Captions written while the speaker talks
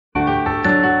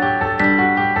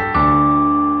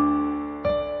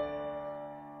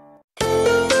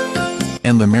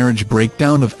and the marriage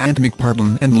breakdown of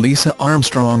McPartlin and Lisa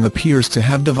Armstrong appears to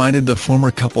have divided the former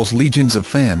couple's legions of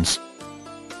fans.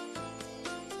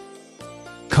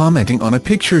 Commenting on a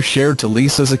picture shared to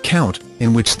Lisa's account,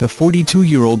 in which the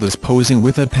 42-year-old is posing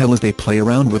with a pet as they play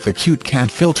around with a cute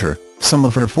cat filter, some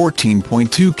of her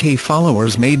 14.2k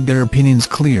followers made their opinions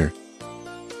clear.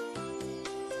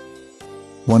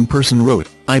 One person wrote,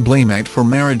 "I blame Matt for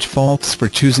marriage faults for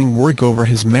choosing work over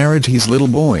his marriage his little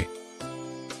boy."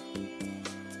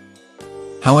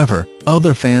 However,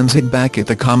 other fans hit back at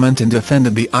the comment and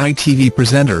defended the ITV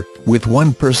presenter, with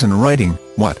one person writing,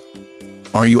 "What?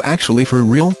 Are you actually for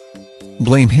real?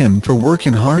 Blame him for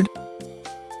working hard?"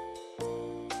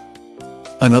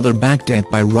 Another backed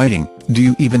at by writing, "Do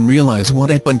you even realize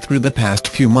what happened through the past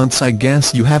few months? I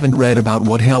guess you haven't read about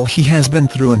what hell he has been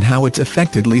through and how it's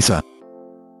affected Lisa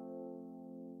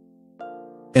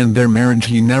and their marriage.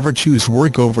 He never choose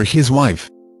work over his wife."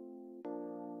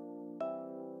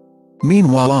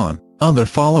 Meanwhile, other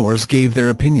followers gave their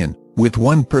opinion, with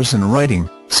one person writing,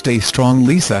 "Stay strong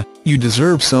Lisa, you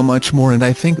deserve so much more and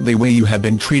I think the way you have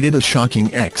been treated is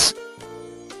shocking X."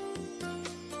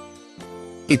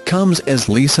 It comes as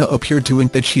Lisa appeared to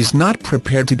hint that she's not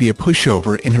prepared to be a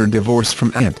pushover in her divorce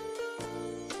from Ant.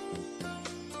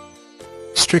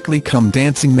 Strictly Come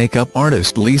Dancing makeup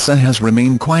artist Lisa has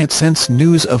remained quiet since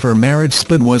news of her marriage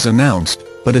split was announced,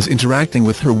 but is interacting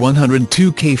with her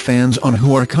 102k fans on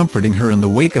who are comforting her in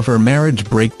the wake of her marriage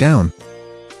breakdown.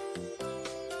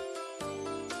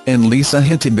 And Lisa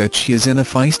hinted that she is in a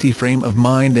feisty frame of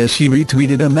mind as she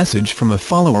retweeted a message from a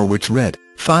follower which read,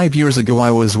 "5 years ago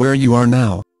I was where you are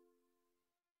now.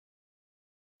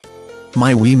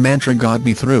 My wee mantra got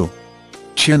me through.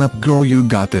 Chin up girl, you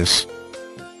got this."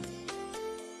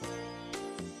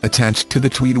 Attached to the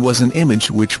tweet was an image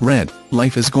which read,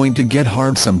 "Life is going to get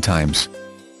hard sometimes.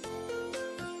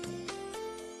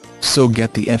 So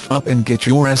get the F up and get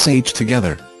your SH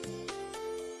together.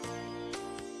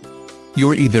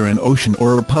 You're either an ocean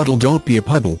or a puddle, don't be a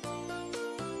puddle.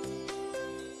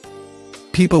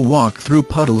 People walk through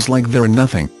puddles like they're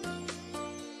nothing.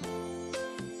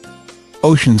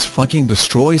 Oceans fucking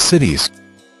destroy cities."